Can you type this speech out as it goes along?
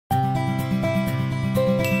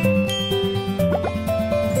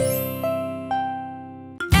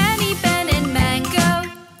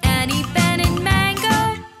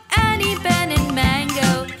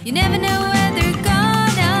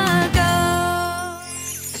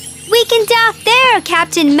flying dock there,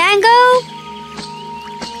 Captain Mango.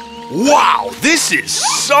 Wow, this is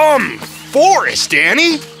some forest,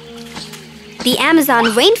 Annie. The Amazon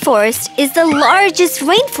rainforest is the largest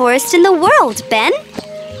rainforest in the world, Ben.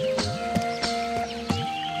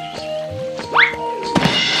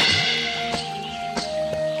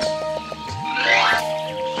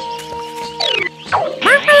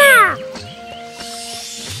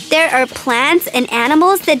 There are plants and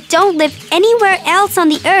animals that don't live anywhere else on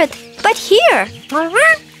the earth but here.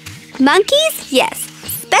 Monkeys? Yes.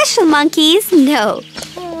 Special monkeys? No.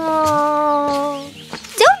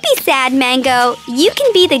 Don't be sad, Mango. You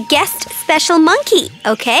can be the guest special monkey,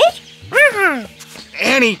 okay?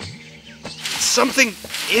 Annie, something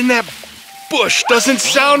in that bush doesn't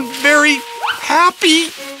sound very happy.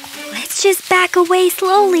 Let's just back away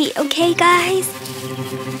slowly, okay, guys?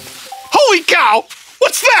 Holy cow!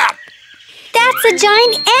 What's that? That's a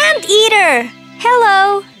giant anteater!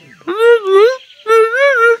 Hello!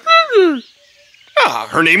 Ah,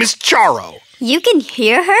 her name is Charo. You can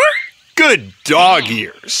hear her? Good dog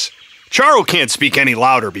ears. Charo can't speak any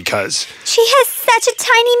louder because... She has such a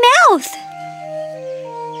tiny mouth!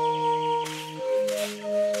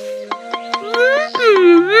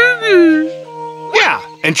 Yeah,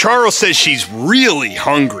 and Charo says she's really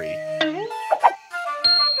hungry.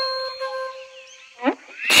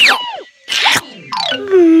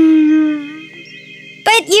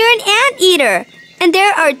 But you're an anteater, and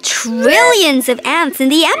there are trillions of ants in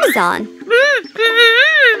the Amazon.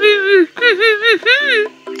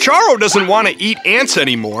 Charo doesn't want to eat ants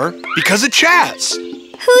anymore because of Chaz.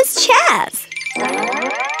 Who's Chaz?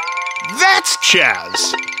 That's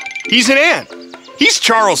Chaz. He's an ant. He's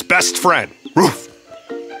Charo's best friend. Roof.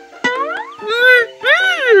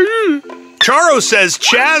 Charo says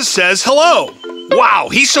Chaz says hello. Wow,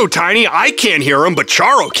 he's so tiny I can't hear him, but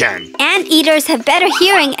Charo can. Anteaters have better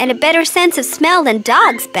hearing and a better sense of smell than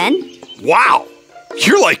dogs, Ben. Wow,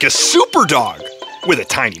 you're like a super dog with a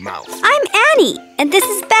tiny mouth. I'm Annie, and this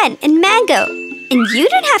is Ben and Mango. And you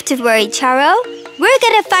don't have to worry, Charo. We're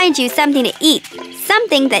gonna find you something to eat.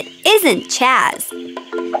 Something that isn't Chaz.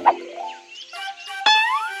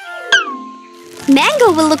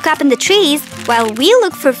 Mango will look up in the trees while we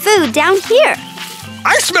look for food down here.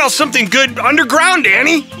 I smell something good underground,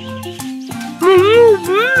 Annie.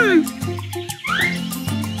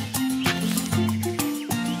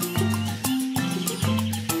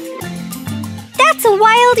 That's a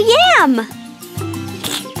wild yam!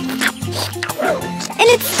 And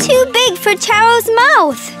it's too big for Charo's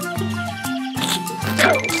mouth.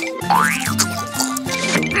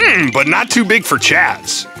 But not too big for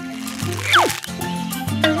Chaz.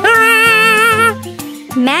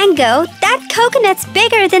 Mango, that coconut's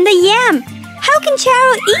bigger than the yam. How can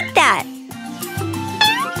Charo eat that?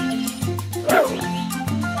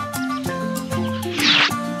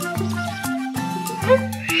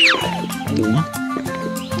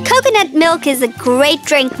 Coconut milk is a great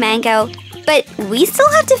drink, Mango. But we still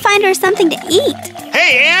have to find her something to eat.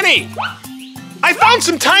 Hey, Annie! I found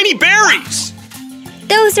some tiny berries!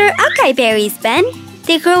 Those are acai berries, Ben.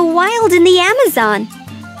 They grow wild in the Amazon.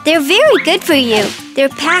 They're very good for you. They're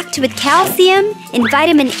packed with calcium and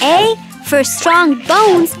vitamin A for strong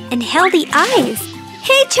bones and healthy eyes.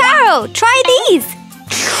 Hey, Charo, try these.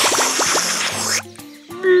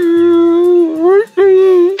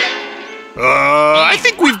 I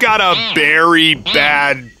think we've got a very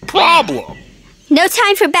bad problem. No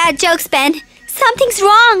time for bad jokes, Ben. Something's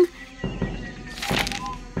wrong.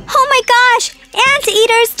 Oh my gosh,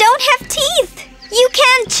 anteaters don't have teeth. You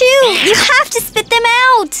can't chew. You have to spit them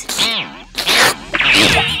out.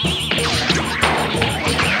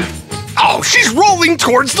 Oh, she's rolling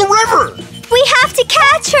towards the river. We have to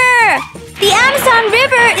catch her. The Amazon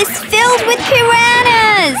River is filled with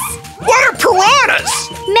piranhas. What are piranhas?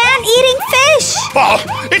 Man-eating fish. Oh,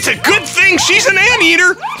 it's a good thing she's an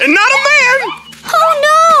anteater and not a man. Oh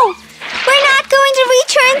no! We're not going to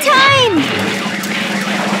reach her in time.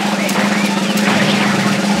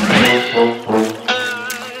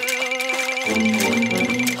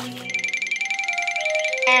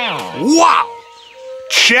 Wow!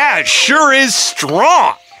 Chaz sure is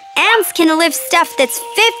strong. Ants can lift stuff that's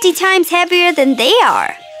 50 times heavier than they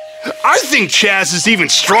are. I think Chaz is even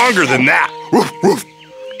stronger than that. Woof, woof.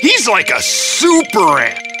 He's like a super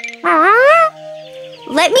ant.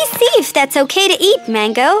 Let me see if that's okay to eat,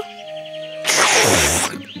 Mango.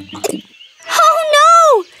 Oh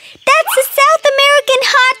no! That's a South American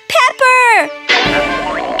hot pepper!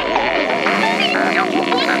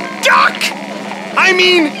 Duck! I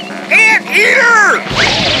mean, anteater!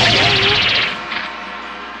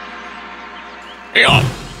 Yeah.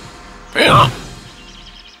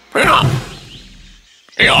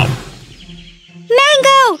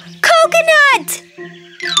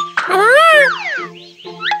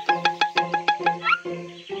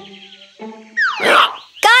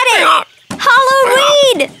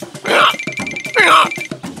 good!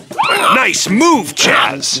 Nice move,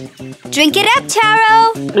 Chaz. Drink it up,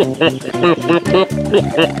 Charo.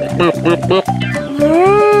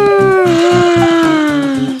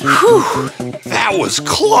 Whew, that was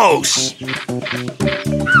close.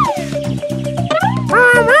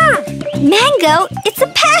 Mango, it's a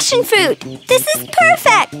passion fruit. This is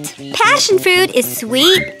perfect. Passion fruit is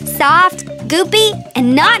sweet, soft, goopy,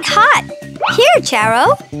 and not hot. Here,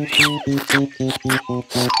 Charo.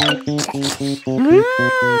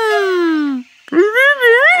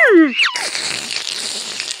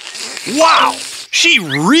 Wow, she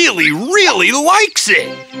really, really likes it.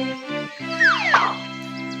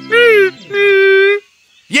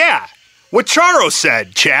 Yeah, what Charo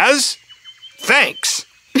said, Chaz. Thanks.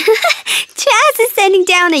 Chaz is sending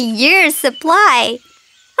down a year's supply.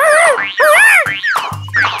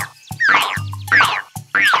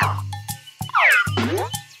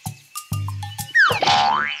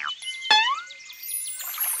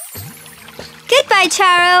 Goodbye,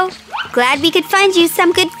 Charo. Glad we could find you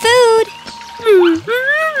some good food.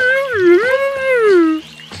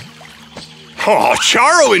 Oh,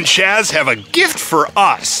 Charo and Chaz have a gift for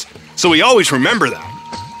us, so we always remember them.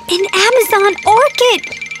 An Amazon orchid.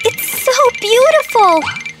 It's so beautiful.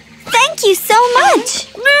 Thank you so much.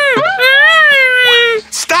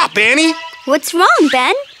 Stop, Annie. What's wrong,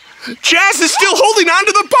 Ben? Chaz is still holding on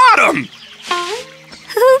to the bottom.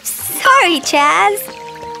 Oops, sorry, Chaz.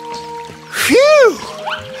 Phew!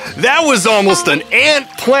 That was almost an ant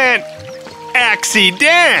plant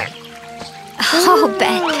accident. Oh,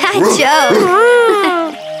 Ben, that joke.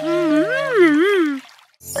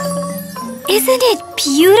 Isn't it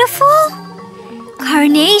beautiful?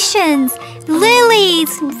 Carnations,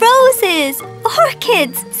 lilies, roses,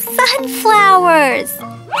 orchids, sunflowers.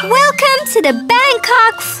 Welcome to the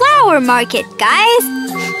Bangkok Flower Market, guys.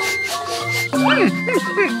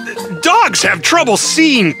 Dogs have trouble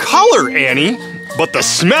seeing color, Annie, but the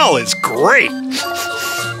smell is great.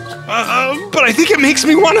 But I think it makes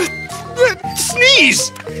me want to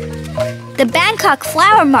sneeze. The Bangkok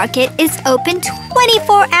Flower Market is open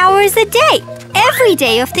 24 hours a day, every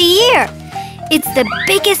day of the year. It's the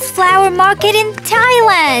biggest flower market in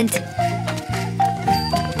Thailand.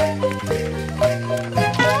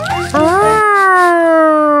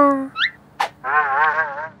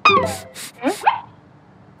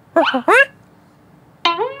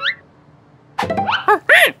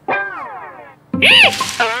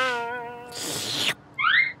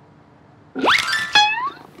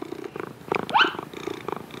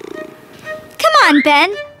 Come on,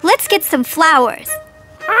 Ben. Let's get some flowers.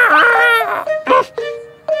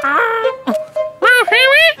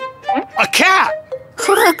 A cat!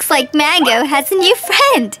 Looks like Mango has a new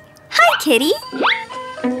friend. Hi, kitty.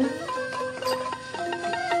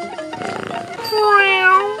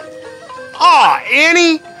 Aw,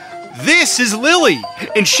 Annie! This is Lily,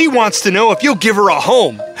 and she wants to know if you'll give her a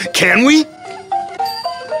home. Can we?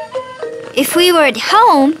 If we were at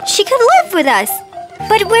home, she could live with us.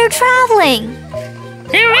 But we're traveling.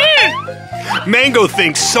 Mango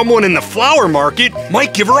thinks someone in the flower market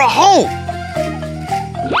might give her a home.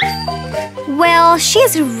 Well,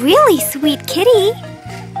 she's a really sweet kitty.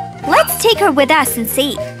 Let's take her with us and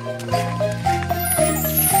see.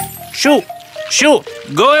 Shoo! Shoo!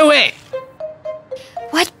 Go away!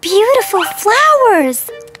 What beautiful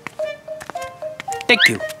flowers! Thank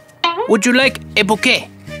you. Would you like a bouquet?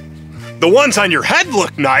 The ones on your head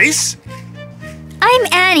look nice.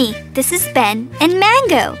 I'm Annie. This is Ben and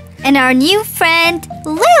Mango. And our new friend,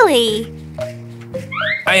 Lily.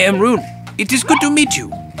 I am Rune. It is good to meet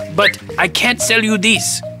you. But I can't sell you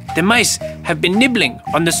these. The mice have been nibbling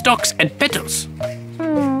on the stalks and petals.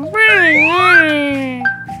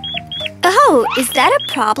 Oh, is that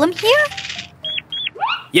a problem here?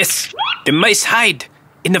 Yes, the mice hide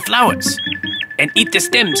in the flowers and eat the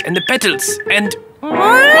stems and the petals and...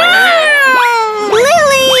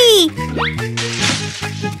 Lily!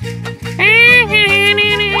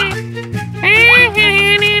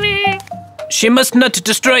 She must not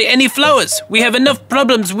destroy any flowers. We have enough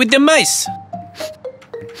problems with the mice.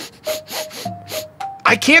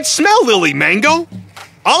 I can't smell Lily, Mango.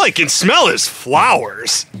 All I can smell is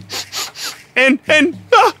flowers.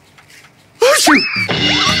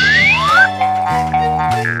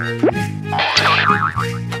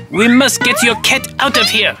 We must get your cat out of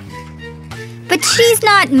here. But she's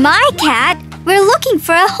not my cat. We're looking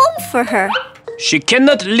for a home for her. She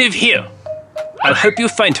cannot live here. I'll help you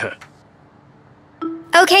find her.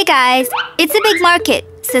 Okay, guys. It's a big market,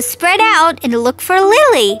 so spread out and look for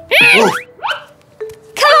Lily.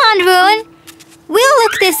 Come on, Ruin. We'll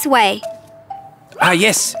look this way. Ah,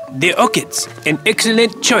 yes, the orchids. An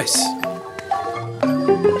excellent choice.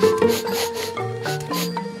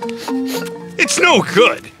 It's no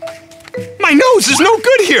good. My nose is no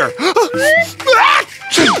good here.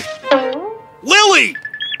 Lily!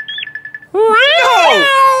 No!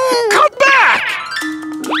 Come back!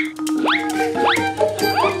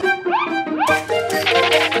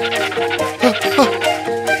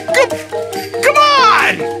 Come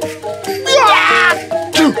on!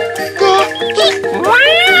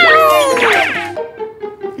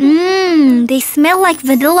 They smell like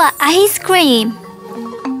vanilla ice cream.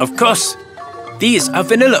 Of course. These are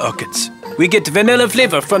vanilla orchids. We get vanilla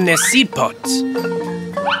flavor from their seed pods.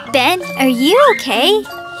 Ben, are you okay?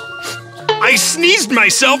 I sneezed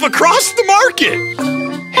myself across the market.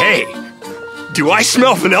 Hey, do I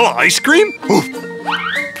smell vanilla ice cream? Oof.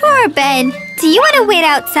 Poor Ben. Do you want to wait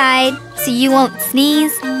outside so you won't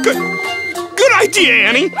sneeze? Good idea,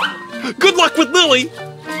 Annie. Good luck with Lily.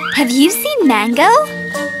 Have you seen Mango?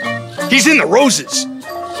 He's in the roses.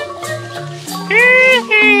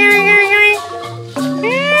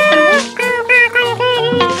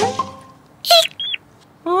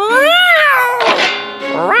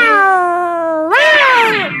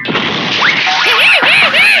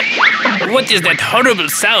 What is that horrible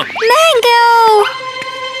sound? Mango!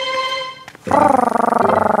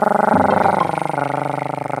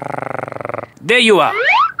 There you are.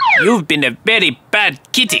 You've been a very bad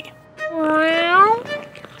kitty.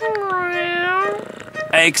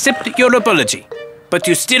 I accept your apology, but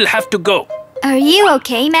you still have to go. Are you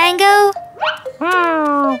okay, Mango?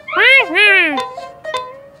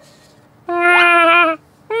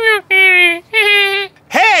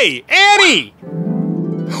 Hey, Annie!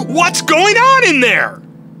 What's going on in there?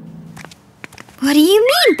 What do you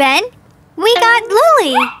mean, Ben? We got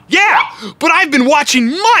Lily. Yeah, but I've been watching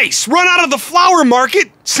mice run out of the flower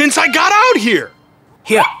market since I got out here.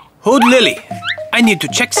 Here, hold Lily. I need to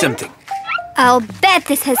check something. I'll bet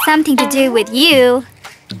this has something to do with you.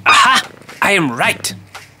 Aha! I am right.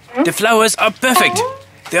 The flowers are perfect.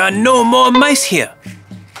 There are no more mice here.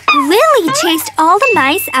 Lily chased all the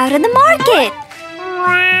mice out of the market.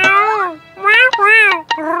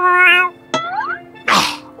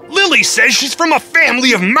 Lily says she's from a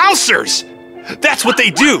family of mousers. That's what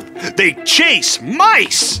they do. They chase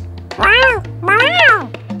mice.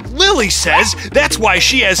 Lily says that's why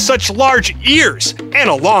she has such large ears and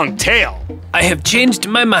a long tail. I have changed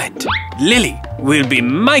my mind. Lily will be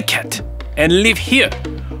my cat and live here.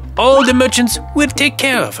 All the merchants will take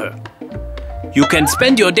care of her. You can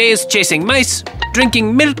spend your days chasing mice,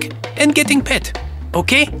 drinking milk, and getting pet.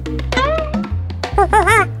 Okay?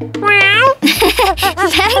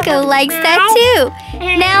 Mango likes that too.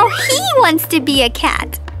 Now he wants to be a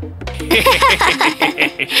cat.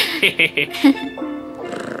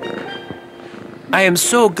 I am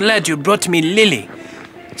so glad you brought me Lily.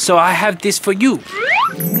 So I have this for you.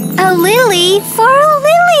 A lily for a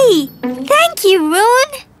lily. Thank you,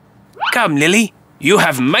 Rune. Come, Lily. You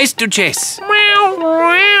have mice to chase.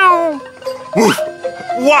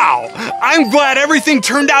 Wow, I'm glad everything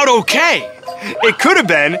turned out okay. It could have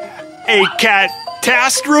been a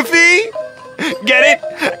catastrophe. Get it?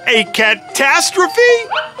 A catastrophe?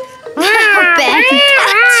 Oh, Ben,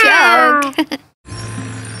 that joke.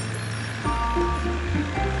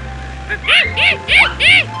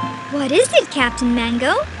 What is it, Captain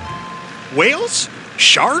Mango? Whales?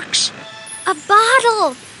 Sharks? A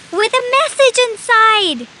bottle with a message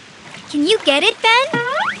inside. Can you get it, Ben?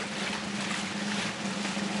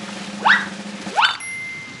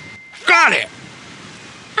 Got it!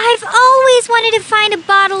 I've always wanted to find a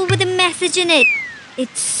bottle with a message in it.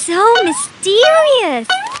 It's so mysterious.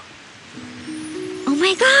 Oh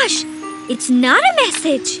my gosh, it's not a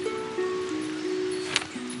message.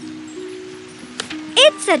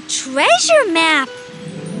 It's a treasure map.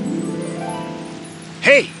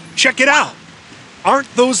 Hey, check it out.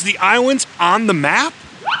 Aren't those the islands on the map?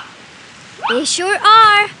 They sure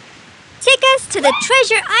are. Take us to the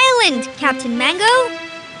treasure island, Captain Mango.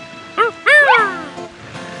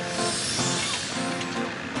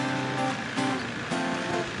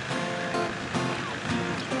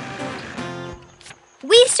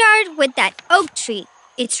 We start with that oak tree.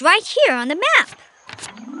 It's right here on the map.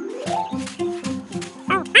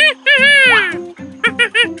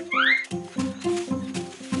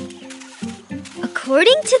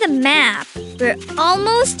 According to the map, we're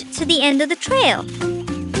almost to the end of the trail.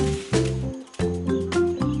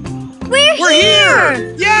 We're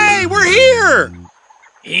here! Yay, we're here!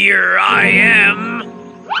 Here I am.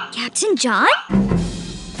 Captain John?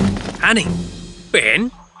 Annie,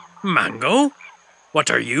 Ben, Mango, What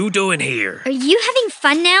are you doing here? Are you having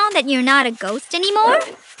fun now that you're not a ghost anymore?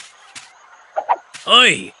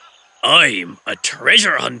 I'm a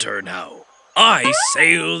treasure hunter now. I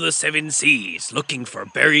sail the seven seas looking for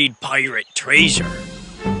buried pirate treasure.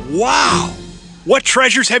 Wow! What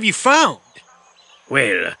treasures have you found?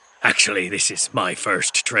 Well, actually, this is my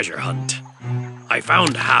first treasure hunt. I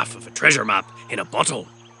found half of a treasure map in a bottle.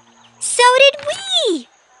 So did we!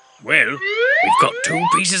 Well, we've got 2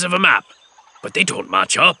 pieces of a map, but they don't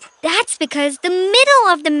match up. That's because the middle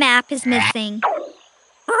of the map is missing.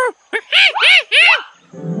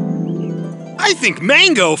 I think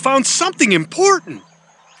Mango found something important.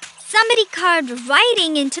 Somebody carved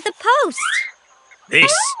writing into the post.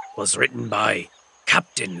 This was written by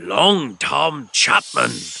Captain Long Tom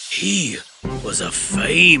Chapman. He was a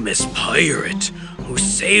famous pirate who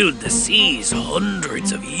sailed the seas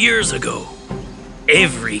hundreds of years ago.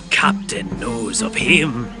 Every captain knows of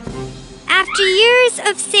him. After years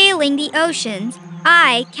of sailing the oceans,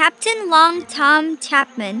 I, Captain Long Tom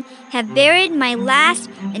Chapman, have buried my last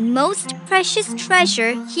and most precious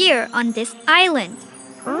treasure here on this island.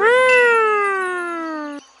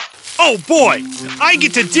 Oh boy! I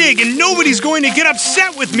get to dig and nobody's going to get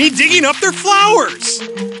upset with me digging up their flowers!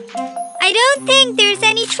 I don't think there's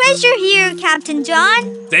any treasure here, Captain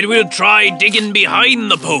John. Then we'll try digging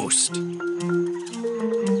behind the post.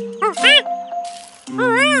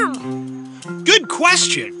 Good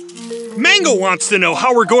question. Mango wants to know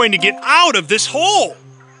how we're going to get out of this hole.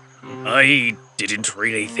 I didn't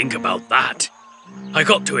really think about that. I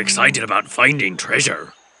got too excited about finding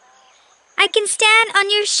treasure. I can stand on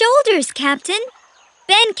your shoulders, Captain.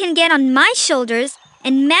 Ben can get on my shoulders,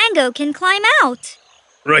 and Mango can climb out.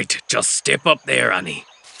 Right, just step up there, Annie.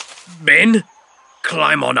 Ben,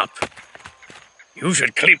 climb on up. You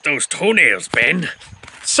should clip those toenails, Ben.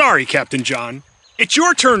 Sorry, Captain John. It's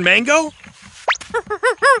your turn, Mango.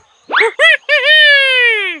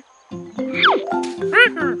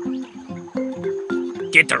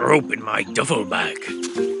 Get the rope in my duffel bag.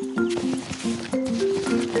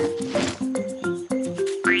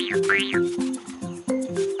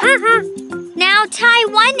 Now tie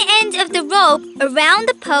one end of the rope around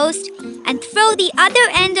the post and throw the other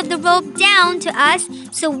end of the rope down to us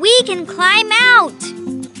so we can climb out.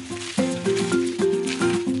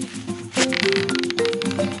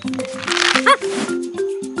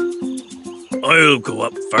 I'll go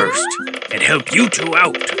up first and help you 2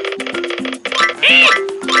 out.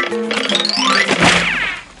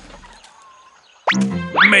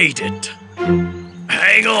 Made it.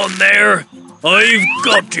 Hang on there. I've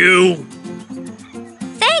got you.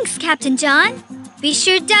 Thanks, Captain John. We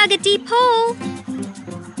sure dug a deep hole.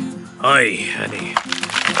 Aye, Annie.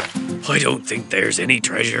 I don't think there's any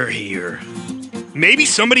treasure here. Maybe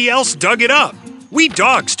somebody else dug it up. We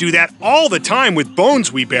dogs do that all the time with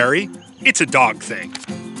bones we bury. It's a dog thing.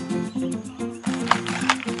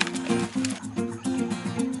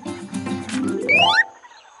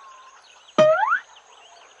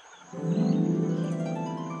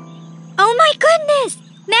 Oh my goodness!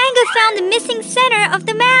 Mango found the missing center of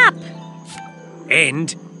the map. And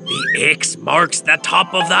the X marks the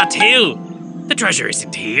top of that hill. The treasure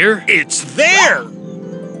isn't here. It's there!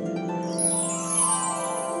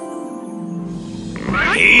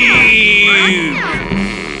 Here.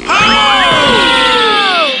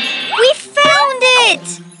 Oh! We found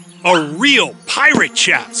it! A real pirate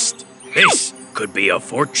chest. This could be a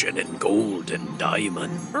fortune in gold and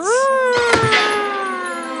diamonds.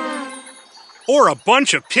 Or a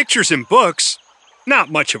bunch of pictures and books.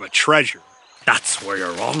 Not much of a treasure. That's where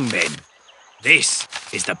you're wrong, Ben. This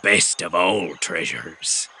is the best of all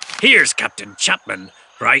treasures. Here's Captain Chapman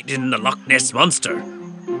riding the Loch Ness Monster.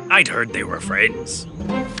 I'd heard they were friends.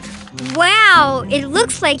 Wow, it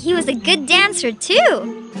looks like he was a good dancer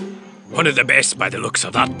too. One of the best by the looks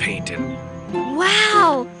of that painting.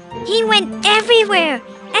 Wow, he went everywhere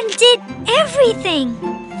and did everything.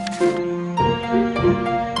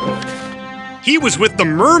 He was with the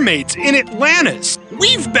mermaids in Atlantis.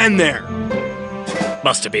 We've been there.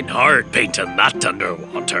 Must have been hard painting that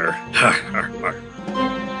underwater.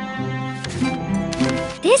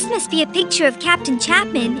 This must be a picture of Captain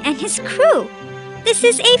Chapman and his crew. This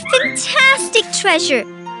is a fantastic treasure,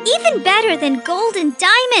 even better than gold and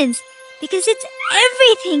diamonds, because it's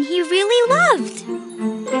everything he really loved.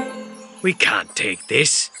 We can't take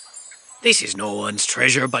this. This is no one's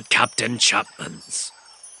treasure but Captain Chapman's.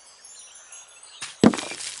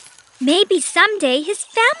 Maybe someday his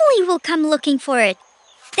family will come looking for it.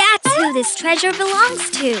 That's who this treasure belongs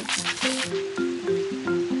to.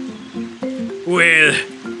 Well,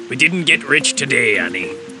 we didn't get rich today,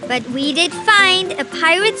 Annie. But we did find a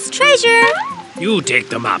pirate's treasure. You take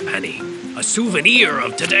them up, Annie. A souvenir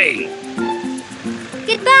of today.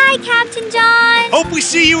 Goodbye, Captain John. Hope we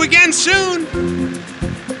see you again soon.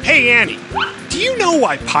 Hey, Annie, do you know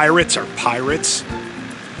why pirates are pirates?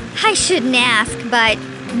 I shouldn't ask, but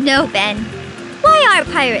no, Ben. Why are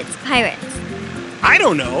pirates pirates? I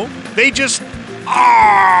don't know. They just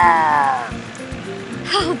are.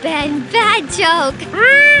 Oh, Ben, bad joke.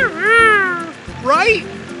 Right?